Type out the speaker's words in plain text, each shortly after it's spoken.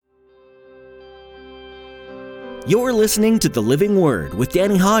You're listening to The Living Word with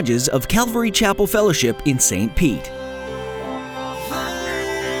Danny Hodges of Calvary Chapel Fellowship in St. Pete.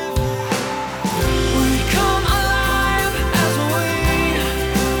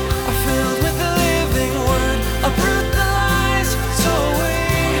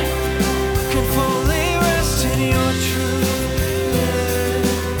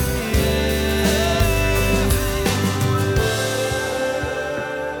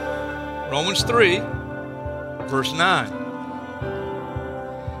 Romans 3, verse 9.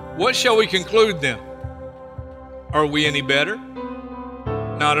 What shall we conclude then? Are we any better?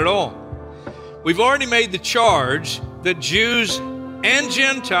 Not at all. We've already made the charge that Jews and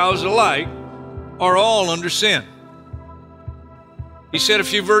Gentiles alike are all under sin. He said a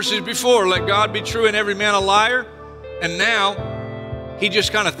few verses before, let God be true and every man a liar. And now he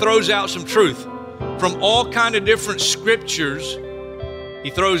just kind of throws out some truth. From all kind of different scriptures, he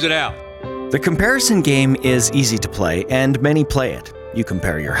throws it out. The comparison game is easy to play, and many play it. You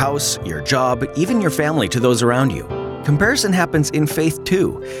compare your house, your job, even your family to those around you. Comparison happens in faith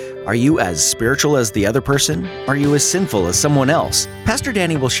too. Are you as spiritual as the other person? Are you as sinful as someone else? Pastor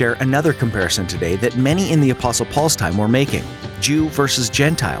Danny will share another comparison today that many in the Apostle Paul's time were making. Jew versus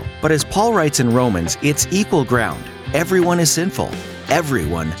Gentile. But as Paul writes in Romans, it's equal ground. Everyone is sinful.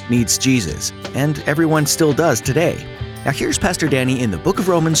 Everyone needs Jesus. And everyone still does today. Now here's Pastor Danny in the book of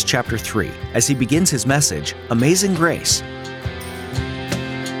Romans chapter 3 as he begins his message, Amazing Grace.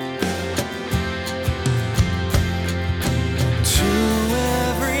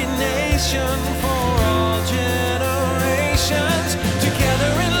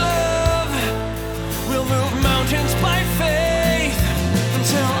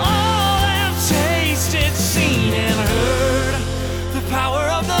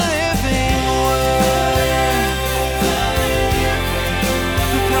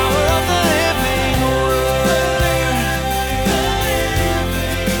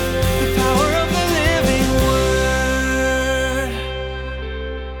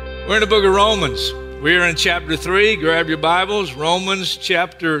 We're in the book of Romans. We're in chapter 3. Grab your Bibles. Romans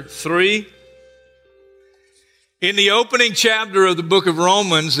chapter 3. In the opening chapter of the book of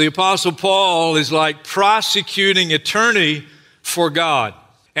Romans, the Apostle Paul is like prosecuting attorney for God.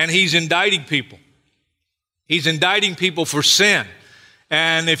 And he's indicting people. He's indicting people for sin.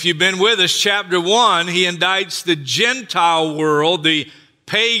 And if you've been with us, chapter 1, he indicts the Gentile world, the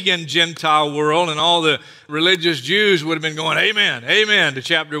pagan Gentile world, and all the religious Jews would have been going, amen, amen, to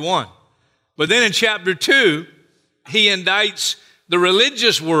chapter 1. But then in chapter 2, he indicts the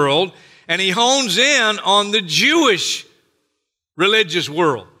religious world, and he hones in on the Jewish religious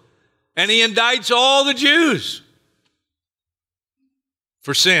world. And he indicts all the Jews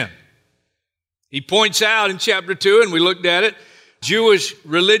for sin. He points out in chapter 2, and we looked at it, Jewish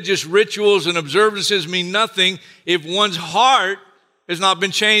religious rituals and observances mean nothing if one's heart has not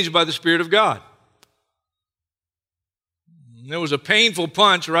been changed by the Spirit of God. There was a painful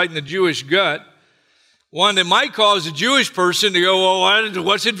punch right in the Jewish gut, one that might cause a Jewish person to go, well,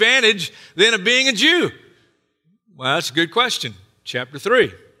 what's the advantage then of being a Jew? Well, that's a good question. Chapter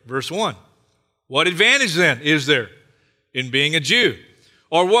 3, verse 1. What advantage then is there in being a Jew?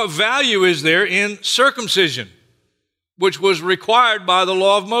 Or what value is there in circumcision, which was required by the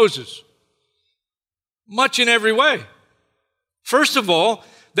law of Moses? Much in every way. First of all,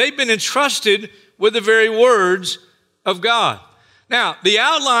 they've been entrusted with the very words of God. Now, the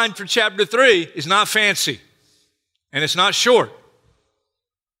outline for chapter 3 is not fancy, and it's not short.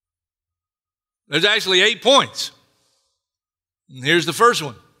 There's actually 8 points. And here's the first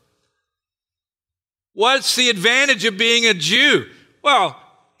one. What's the advantage of being a Jew? Well,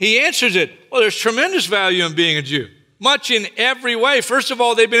 he answers it. Well, there's tremendous value in being a Jew. Much in every way. First of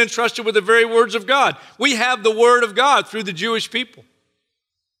all, they've been entrusted with the very words of God. We have the word of God through the Jewish people.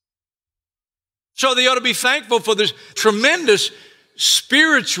 So they ought to be thankful for this tremendous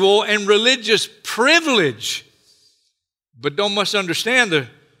spiritual and religious privilege. But don't misunderstand the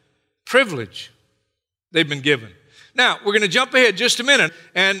privilege they've been given. Now, we're going to jump ahead just a minute,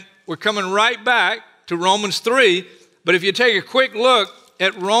 and we're coming right back to Romans 3. But if you take a quick look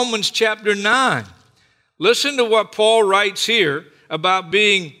at Romans chapter 9, listen to what Paul writes here about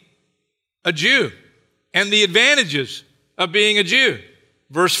being a Jew and the advantages of being a Jew.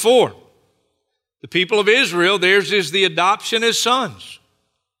 Verse 4, the people of Israel, theirs is the adoption as sons.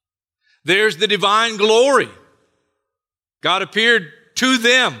 There's the divine glory. God appeared to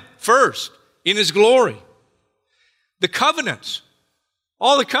them first in His glory. The covenants,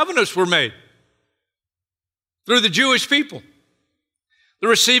 all the covenants were made through the Jewish people. The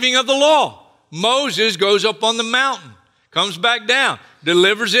receiving of the law. Moses goes up on the mountain, comes back down,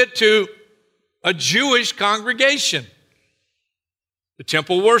 delivers it to a Jewish congregation, the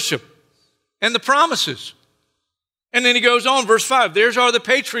temple worship, and the promises. And then he goes on, verse 5, theirs are the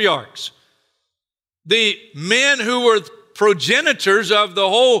patriarchs, the men who were progenitors of the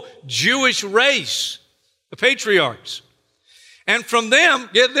whole Jewish race, the patriarchs. And from them,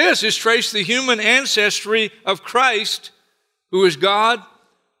 get this, is traced the human ancestry of Christ, who is God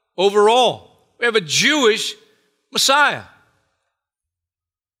over all. We have a Jewish Messiah.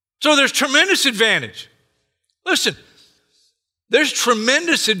 So there's tremendous advantage. Listen, there's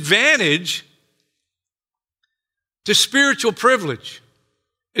tremendous advantage to spiritual privilege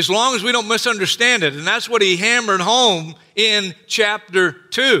as long as we don't misunderstand it. And that's what he hammered home in chapter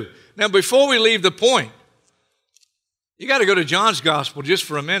 2. Now, before we leave the point, you got to go to John's gospel just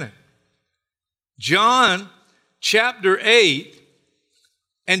for a minute. John chapter 8,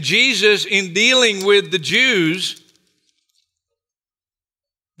 and Jesus in dealing with the Jews,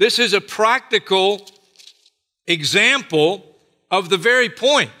 this is a practical example of the very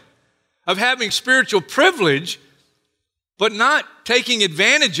point of having spiritual privilege, but not taking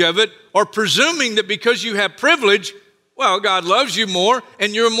advantage of it or presuming that because you have privilege, well, God loves you more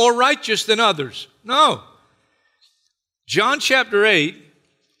and you're more righteous than others. No. John chapter 8,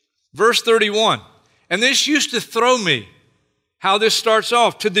 verse 31. And this used to throw me, how this starts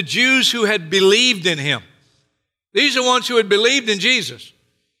off, to the Jews who had believed in him. These are ones who had believed in Jesus.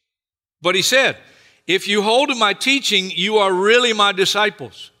 But he said, if you hold to my teaching, you are really my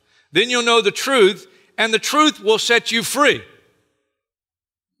disciples. Then you'll know the truth, and the truth will set you free.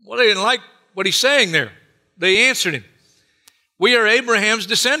 Well, they didn't like what he's saying there. They answered him, we are Abraham's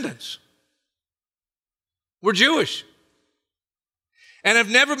descendants. We're Jewish and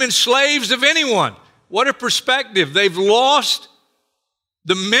have never been slaves of anyone. What a perspective. They've lost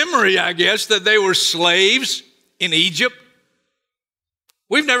the memory, I guess, that they were slaves in Egypt.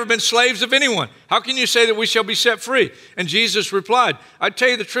 We've never been slaves of anyone. How can you say that we shall be set free? And Jesus replied, I tell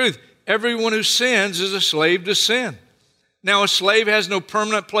you the truth, everyone who sins is a slave to sin. Now, a slave has no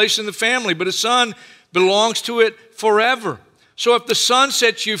permanent place in the family, but a son belongs to it forever. So if the Son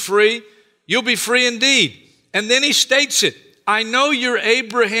sets you free, you'll be free indeed. And then he states it, I know you're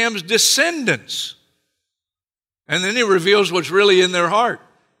Abraham's descendants. And then he reveals what's really in their heart.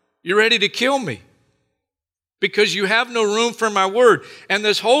 You're ready to kill me because you have no room for my word. And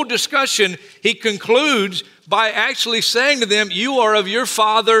this whole discussion, he concludes by actually saying to them, you are of your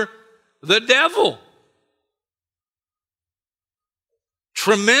father, the devil.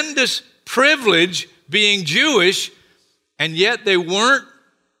 Tremendous privilege being Jewish, and yet they weren't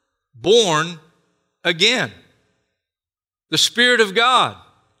born again. The Spirit of God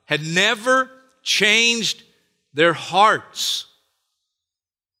had never changed their hearts.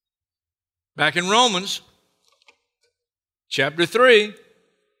 Back in Romans chapter 3,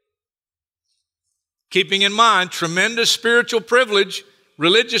 keeping in mind tremendous spiritual privilege,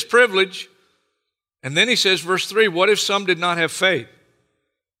 religious privilege, and then he says, verse 3, what if some did not have faith?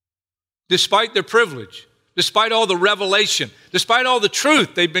 Despite their privilege, despite all the revelation, despite all the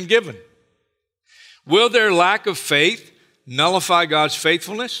truth they've been given. Will their lack of faith nullify God's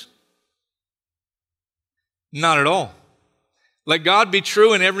faithfulness? Not at all. Let God be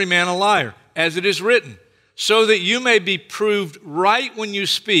true and every man a liar, as it is written, so that you may be proved right when you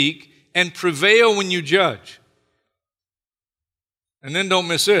speak and prevail when you judge. And then don't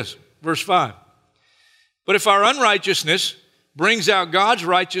miss this, verse 5. But if our unrighteousness brings out God's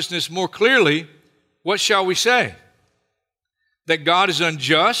righteousness more clearly, what shall we say? That God is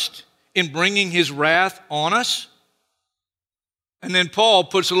unjust in bringing his wrath on us? And then Paul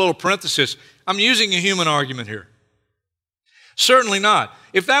puts a little parenthesis. I'm using a human argument here. Certainly not.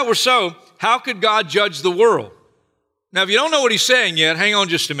 If that were so, how could God judge the world? Now, if you don't know what he's saying yet, hang on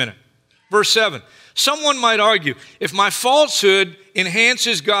just a minute. Verse 7. Someone might argue, if my falsehood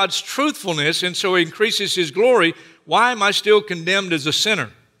enhances God's truthfulness and so increases his glory, why am I still condemned as a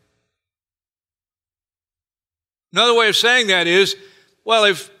sinner? Another way of saying that is, well,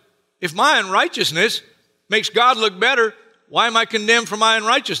 if my unrighteousness makes God look better, why am I condemned for my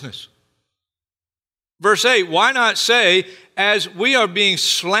unrighteousness? Verse 8, why not say, as we are being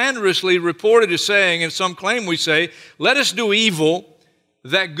slanderously reported as saying, and some claim we say, let us do evil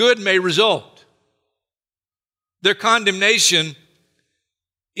that good may result. Their condemnation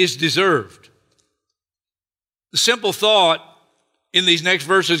is deserved. The simple thought in these next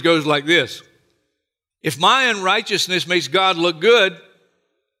verses goes like this. If my unrighteousness makes God look good,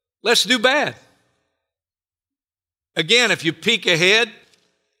 let's do bad. Again, if you peek ahead,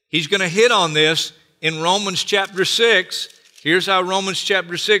 he's going to hit on this in Romans chapter 6. Here's how Romans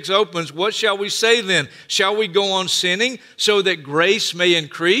chapter 6 opens. What shall we say then? Shall we go on sinning so that grace may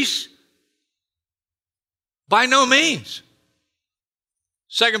increase? By no means.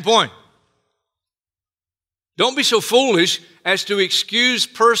 Second point. Don't be so foolish as to excuse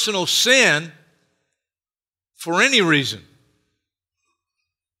personal sin for any reason.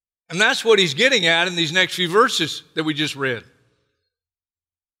 And that's what he's getting at in these next few verses that we just read.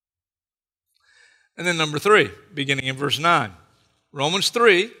 And then number 3, beginning in verse 9. Romans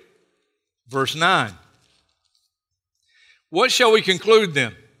 3, verse 9. What shall we conclude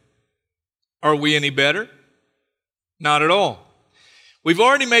then? Are we any better? Not at all. We've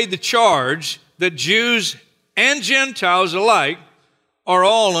already made the charge that Jews and Gentiles alike are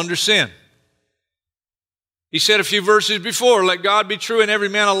all under sin. He said a few verses before, let God be true and every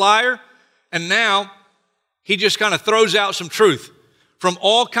man a liar. And now he just kind of throws out some truth. From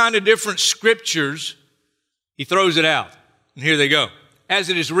all kind of different scriptures, he throws it out. And here they go. As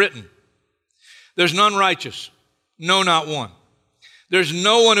it is written, there's none righteous, no, not one. There's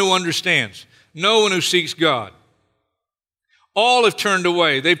no one who understands, no one who seeks God. All have turned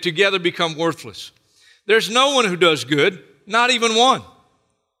away. They've together become worthless. There's no one who does good, not even one.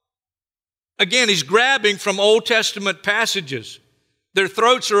 Again, he's grabbing from Old Testament passages. Their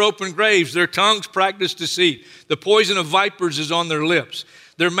throats are open graves. Their tongues practice deceit. The poison of vipers is on their lips.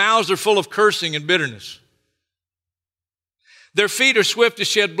 Their mouths are full of cursing and bitterness. Their feet are swift to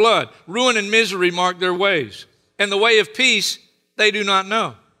shed blood. Ruin and misery mark their ways. And the way of peace they do not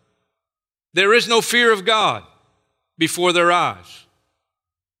know. There is no fear of God before their eyes.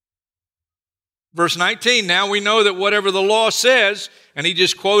 Verse 19, now we know that whatever the law says, and he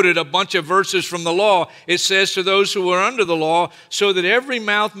just quoted a bunch of verses from the law, it says to those who are under the law, so that every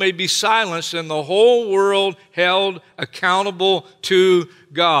mouth may be silenced and the whole world held accountable to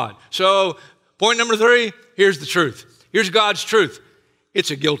God. So, point number 3, here's the truth. Here's God's truth.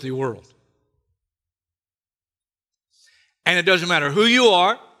 It's a guilty world. And it doesn't matter who you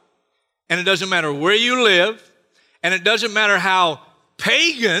are, and it doesn't matter where you live, and it doesn't matter how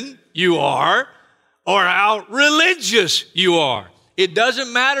pagan you are or how religious you are. It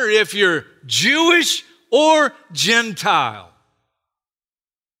doesn't matter if you're Jewish or Gentile.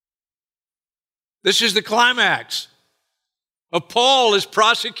 This is the climax of Paul as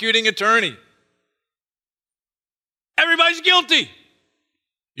prosecuting attorney. Everybody's guilty.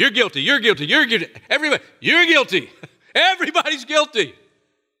 You're guilty, you're guilty, you're guilty. Everybody, you're guilty. Everybody's guilty.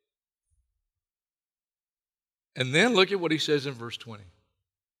 And then look at what he says in verse 20.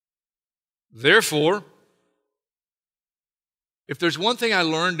 Therefore, if there's one thing I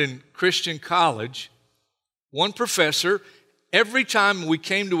learned in Christian college, one professor, every time we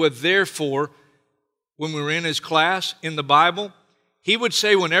came to a therefore, when we were in his class in the Bible, he would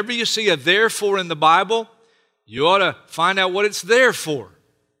say, whenever you see a therefore in the Bible, you ought to find out what it's there for.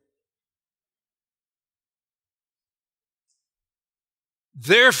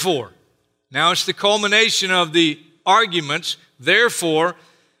 Therefore, now it's the culmination of the arguments. Therefore,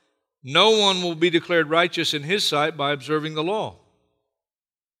 no one will be declared righteous in his sight by observing the law.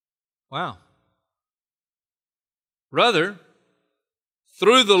 Wow. Rather,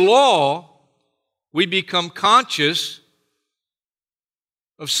 through the law, we become conscious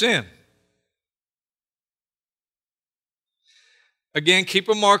of sin. Again, keep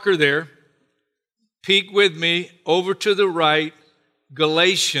a marker there. Peek with me over to the right,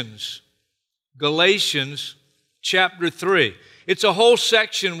 Galatians. Galatians chapter 3. It's a whole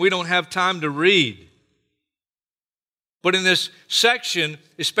section we don't have time to read. But in this section,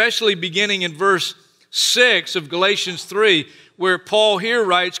 especially beginning in verse 6 of Galatians 3, where Paul here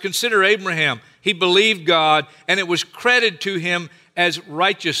writes, consider Abraham. He believed God, and it was credited to him as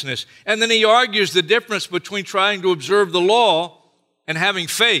righteousness. And then he argues the difference between trying to observe the law and having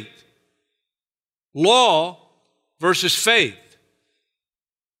faith. Law versus faith.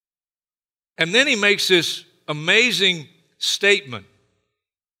 And then he makes this amazing statement.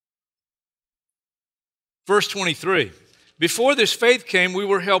 Verse 23. Before this faith came, we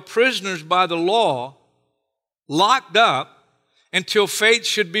were held prisoners by the law, locked up until faith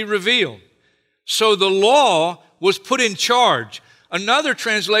should be revealed. So the law was put in charge. Another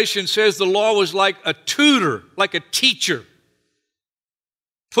translation says the law was like a tutor, like a teacher,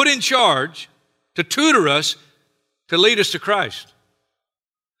 put in charge to tutor us, to lead us to Christ,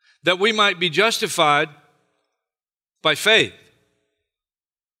 that we might be justified by faith.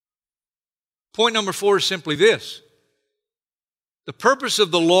 Point number 4 is simply this. The purpose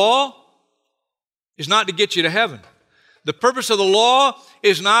of the law is not to get you to heaven. The purpose of the law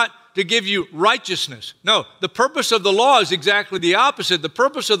is not to give you righteousness. No, the purpose of the law is exactly the opposite. The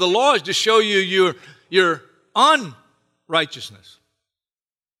purpose of the law is to show you your unrighteousness.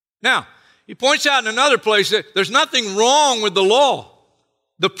 Now, he points out in another place that there's nothing wrong with the law.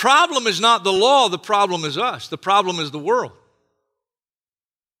 The problem is not the law, the problem is us. The problem is the world.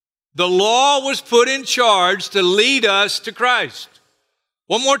 The law was put in charge to lead us to Christ.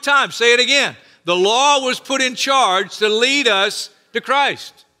 One more time, say it again. The law was put in charge to lead us to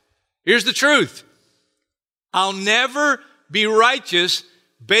Christ. Here's the truth. I'll never be righteous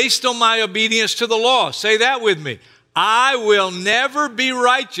based on my obedience to the law. Say that with me. I will never be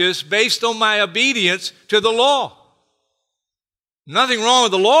righteous based on my obedience to the law. Nothing wrong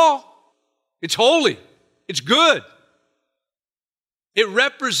with the law. It's holy. It's good. It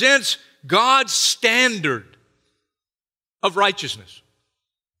represents God's standard of righteousness.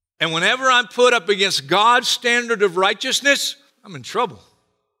 And whenever I'm put up against God's standard of righteousness, I'm in trouble.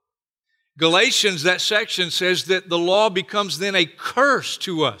 Galatians, that section says that the law becomes then a curse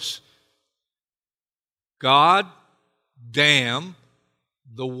to us. God damn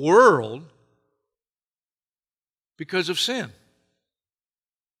the world because of sin.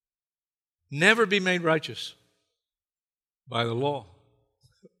 Never be made righteous by the law.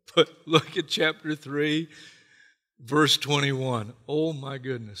 But look at chapter 3, verse 21. Oh my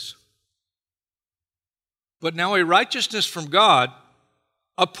goodness. But now a righteousness from God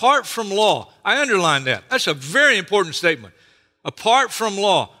apart from law. I underline that. That's a very important statement. Apart from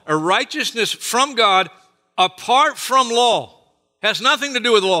law. A righteousness from God apart from law. Has nothing to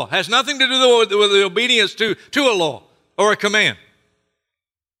do with law. Has nothing to do with the obedience to a law or a command.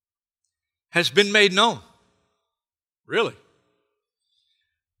 Has been made known. Really.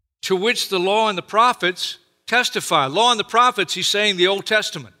 To which the law and the prophets testify. Law and the prophets, he's saying the Old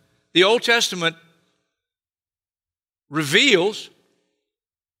Testament. The Old Testament reveals,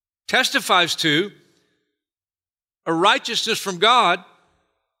 testifies to a righteousness from God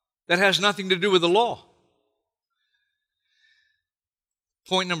that has nothing to do with the law.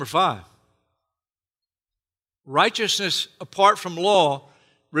 Point number 5. Righteousness apart from law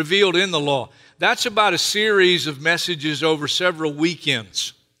revealed in the law. That's about a series of messages over several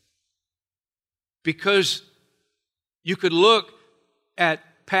weekends. Because you could look at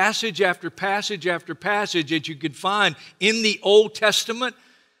passage after passage after passage that you could find in the Old Testament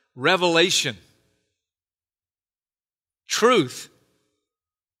revelation, truth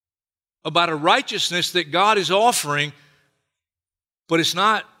about a righteousness that God is offering, but it's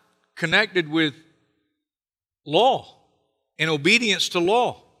not connected with law and obedience to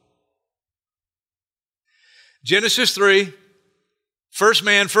law. Genesis 3, first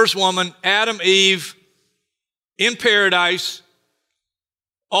man, first woman, Adam, Eve, in paradise,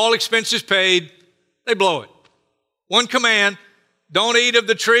 all expenses paid, they blow it. One command, don't eat of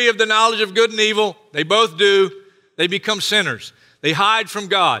the tree of the knowledge of good and evil. They both do. They become sinners. They hide from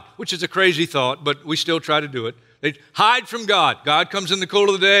God, which is a crazy thought, but we still try to do it. They hide from God. God comes in the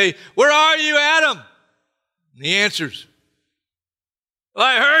cool of the day. Where are you, Adam? And he answers, well,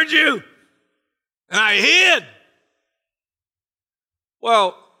 I heard you, and I hid.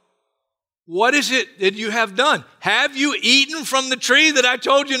 Well, what is it that you have done? Have you eaten from the tree that I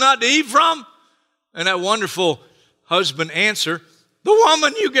told you not to eat from? And that wonderful husband answer, the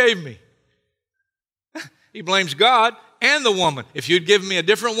woman you gave me. He blames God and the woman. If you'd given me a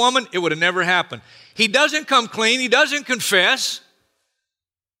different woman, it would have never happened. He doesn't come clean. He doesn't confess.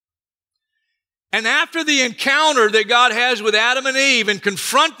 And after the encounter that God has with Adam and Eve and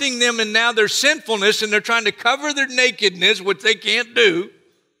confronting them in now their sinfulness and they're trying to cover their nakedness, which they can't do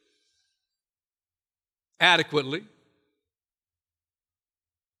adequately.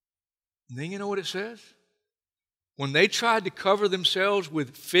 And then you know what it says? When they tried to cover themselves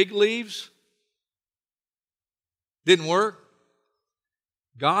with fig leaves, didn't work.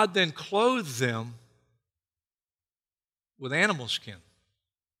 God then clothed them with animal skin.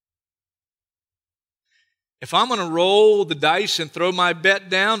 If I'm going to roll the dice and throw my bet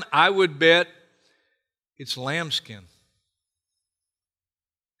down, I would bet it's lambskin.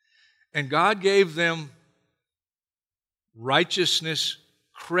 And God gave them righteousness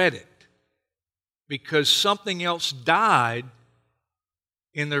credit because something else died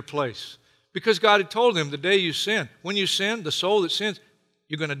in their place. Because God had told them the day you sin, when you sin, the soul that sins,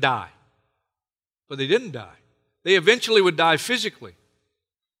 you're going to die. But they didn't die. They eventually would die physically.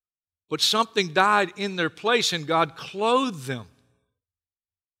 But something died in their place and God clothed them.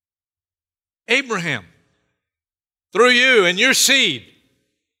 Abraham, through you and your seed,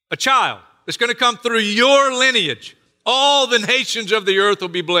 a child that's going to come through your lineage, all the nations of the earth will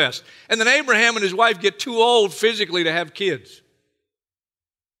be blessed. And then Abraham and his wife get too old physically to have kids.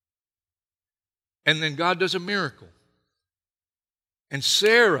 And then God does a miracle. And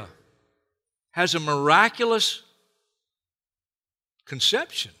Sarah has a miraculous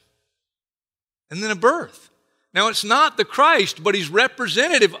conception. And then a birth. Now, it's not the Christ, but he's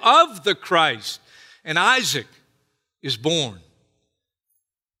representative of the Christ. And Isaac is born.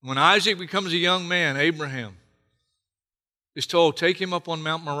 When Isaac becomes a young man, Abraham is told, take him up on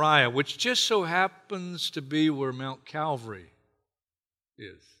Mount Moriah, which just so happens to be where Mount Calvary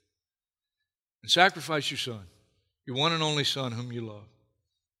is, and sacrifice your son, your one and only son whom you love.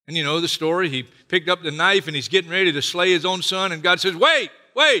 And you know the story. He picked up the knife and he's getting ready to slay his own son, and God says, wait.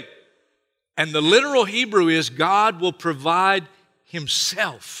 And the literal Hebrew is God will provide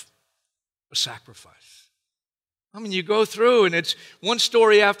himself a sacrifice. I mean, you go through and it's one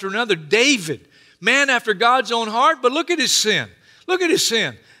story after another. David, man after God's own heart, but look at his sin. Look at his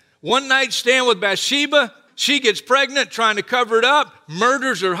sin. One night stand with Bathsheba. She gets pregnant, trying to cover it up,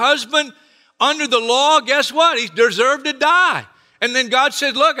 murders her husband. Under the law, guess what? He deserved to die. And then God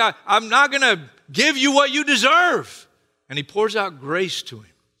said, look, I'm not going to give you what you deserve. And he pours out grace to him.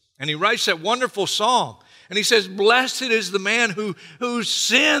 And he writes that wonderful psalm. And he says, blessed is the man whose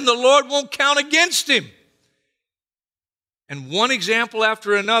sin the Lord won't count against him. And one example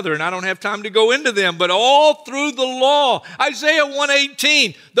after another, and I don't have time to go into them, but all through the law. Isaiah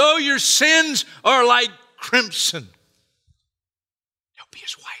 1:18, though your sins are like crimson, they'll be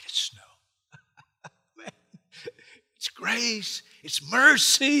as white as snow. Man, it's grace, it's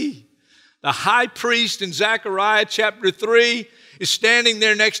mercy. The high priest in Zechariah chapter 3 is standing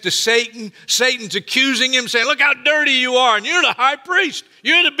there next to Satan. Satan's accusing him, saying, look how dirty you are, and you're the high priest.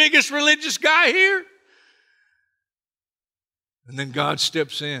 You're the biggest religious guy here. And then God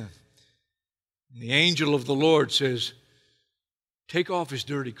steps in. And the angel of the Lord says, take off his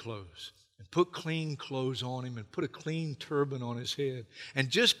dirty clothes and put clean clothes on him and put a clean turban on his head. And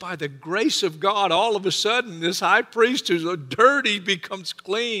just by the grace of God, all of a sudden, this high priest who's dirty becomes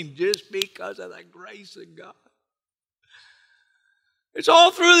clean just because of the grace of God. It's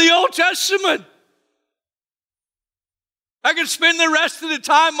all through the Old Testament. I could spend the rest of the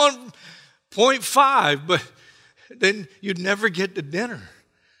time on point 5, but then you'd never get to dinner.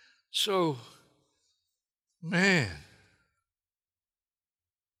 So, man,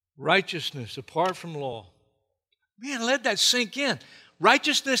 righteousness apart from law. Man, let that sink in.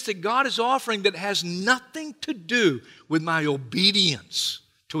 Righteousness that God is offering that has nothing to do with my obedience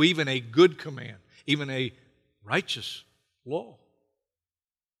to even a good command, even a righteous law.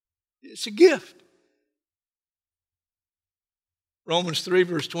 It's a gift. Romans 3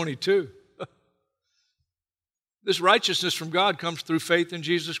 verse 22. This righteousness from God comes through faith in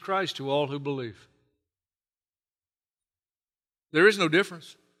Jesus Christ to all who believe. There is no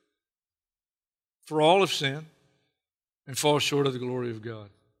difference. For all have sinned and fall short of the glory of God.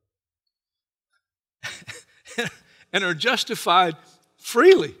 And are justified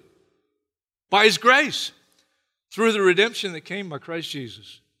freely by His grace through the redemption that came by Christ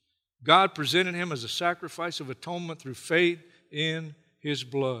Jesus. God presented Him as a sacrifice of atonement through faith in His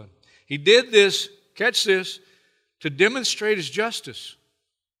blood. He did this, catch this, to demonstrate His justice.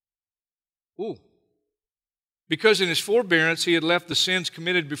 Ooh. Because in His forbearance He had left the sins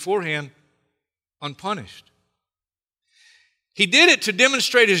committed beforehand unpunished. He did it to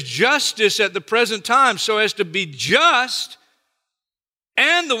demonstrate His justice at the present time so as to be just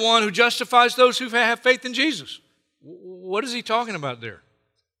and the one who justifies those who have faith in Jesus. What is He talking about there?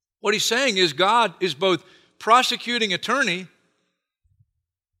 What He's saying is God is both prosecuting attorney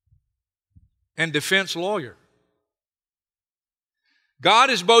and defense lawyer.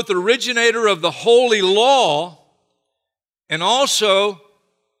 God is both the originator of the holy law and also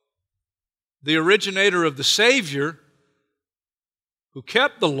the originator of the Savior who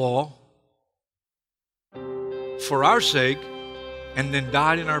kept the law for our sake and then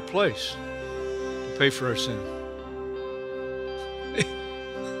died in our place to pay for our sin.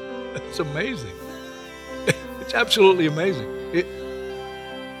 It's amazing. It's absolutely amazing.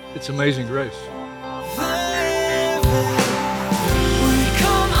 It's amazing grace.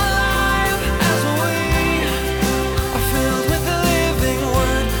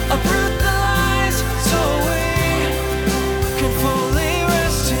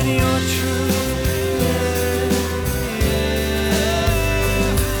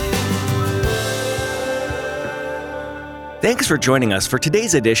 Thanks for joining us for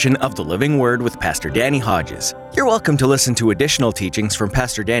today's edition of The Living Word with Pastor Danny Hodges. You're welcome to listen to additional teachings from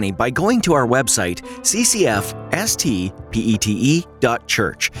Pastor Danny by going to our website,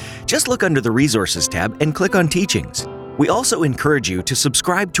 ccfstpete.church. Just look under the Resources tab and click on Teachings. We also encourage you to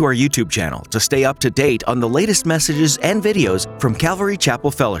subscribe to our YouTube channel to stay up to date on the latest messages and videos from Calvary Chapel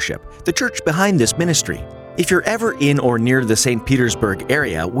Fellowship, the church behind this ministry. If you're ever in or near the St. Petersburg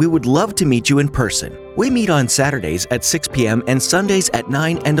area, we would love to meet you in person. We meet on Saturdays at 6 p.m. and Sundays at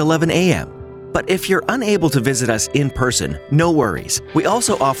 9 and 11 a.m. But if you're unable to visit us in person, no worries. We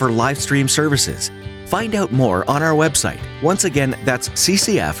also offer live stream services. Find out more on our website. Once again, that's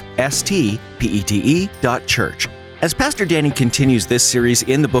ccfstpete.church. As Pastor Danny continues this series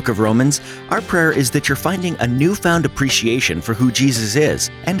in the book of Romans, our prayer is that you're finding a newfound appreciation for who Jesus is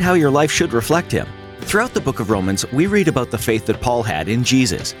and how your life should reflect him. Throughout the book of Romans, we read about the faith that Paul had in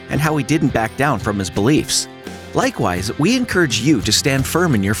Jesus and how he didn't back down from his beliefs. Likewise, we encourage you to stand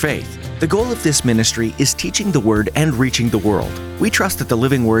firm in your faith. The goal of this ministry is teaching the Word and reaching the world. We trust that the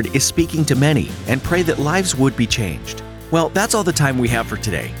living Word is speaking to many and pray that lives would be changed. Well, that's all the time we have for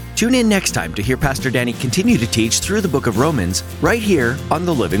today. Tune in next time to hear Pastor Danny continue to teach through the book of Romans right here on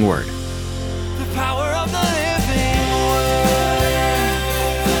The Living Word.